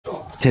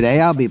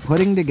Today I'll be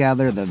putting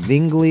together the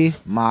VingLi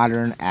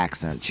Modern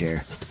Accent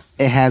Chair.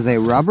 It has a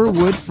rubber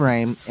wood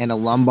frame and a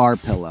lumbar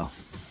pillow.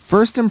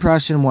 First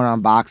impression when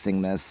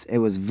unboxing this, it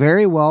was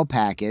very well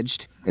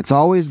packaged. It's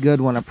always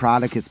good when a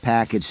product is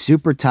packaged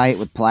super tight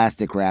with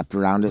plastic wrapped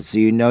around it so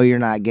you know you're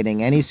not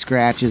getting any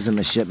scratches in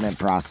the shipment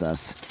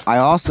process. I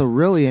also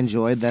really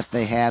enjoyed that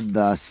they had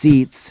the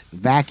seats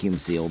vacuum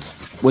sealed,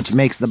 which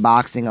makes the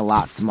boxing a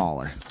lot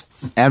smaller.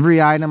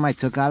 Every item I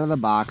took out of the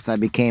box, I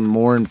became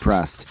more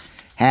impressed.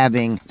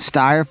 Having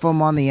styrofoam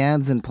on the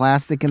ends and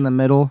plastic in the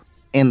middle,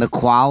 and the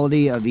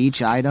quality of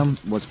each item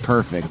was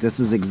perfect. This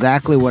is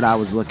exactly what I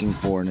was looking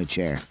for in a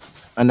chair.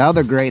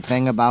 Another great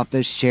thing about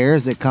this chair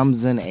is it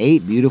comes in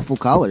 8 beautiful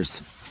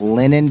colors.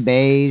 Linen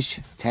beige,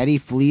 teddy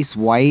fleece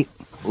white,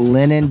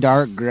 linen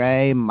dark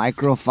gray,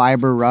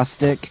 microfiber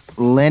rustic,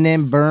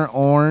 linen burnt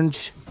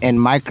orange, and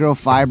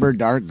microfiber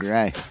dark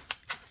gray.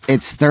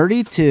 It's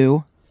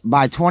 32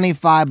 by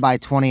 25 by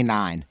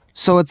 29.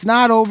 So it's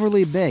not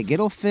overly big.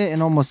 It'll fit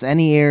in almost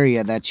any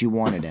area that you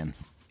want it in.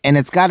 And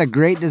it's got a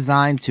great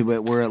design to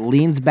it where it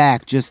leans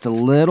back just a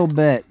little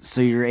bit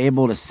so you're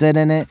able to sit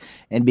in it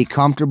and be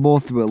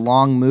comfortable through a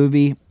long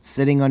movie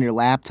sitting on your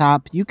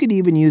laptop. You could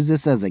even use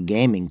this as a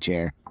gaming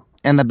chair.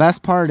 And the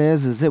best part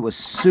is it was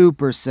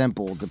super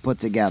simple to put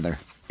together.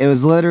 It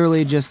was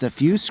literally just a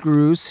few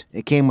screws.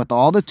 It came with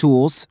all the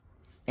tools.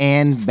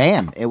 And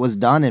bam, it was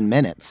done in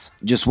minutes.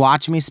 Just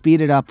watch me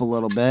speed it up a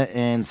little bit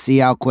and see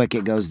how quick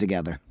it goes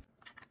together.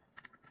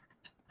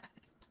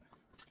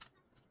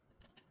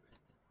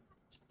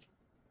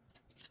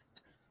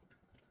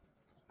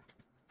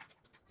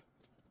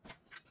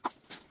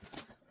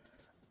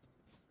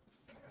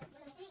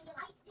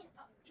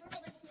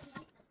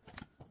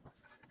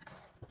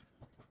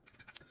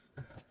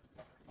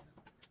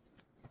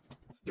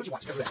 Do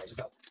what you want. Just go. Just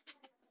go.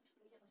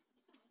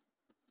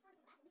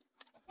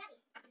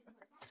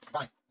 It's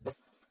fine.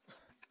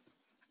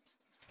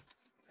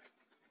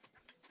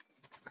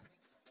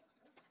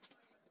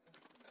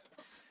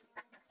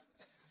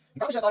 You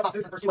probably should have thought about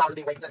food for the first 2 hours of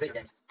being awake instead of video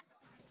games.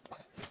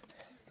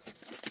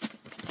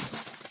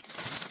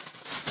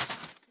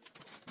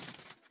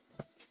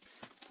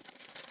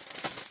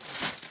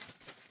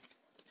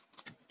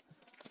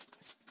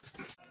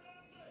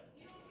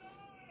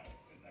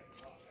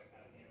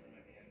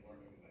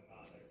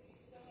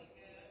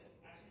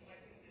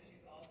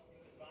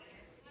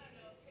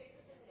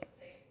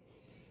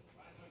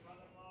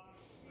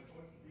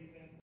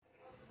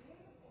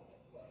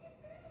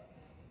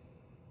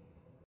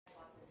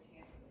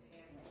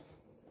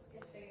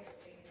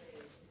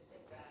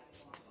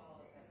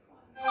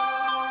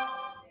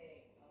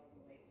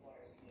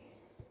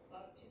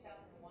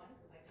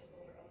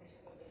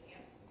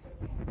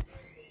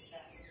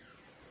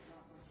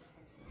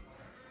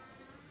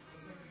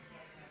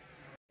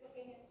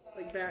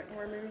 Like back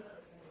more maybe?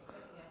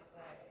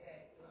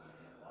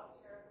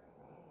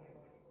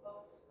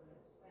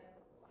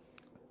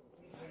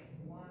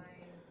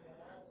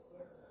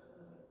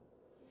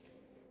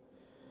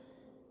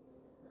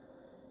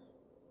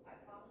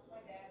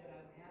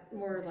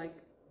 More like,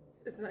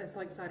 it's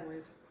like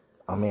sideways.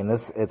 I mean,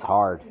 it's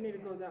hard. You need to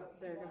go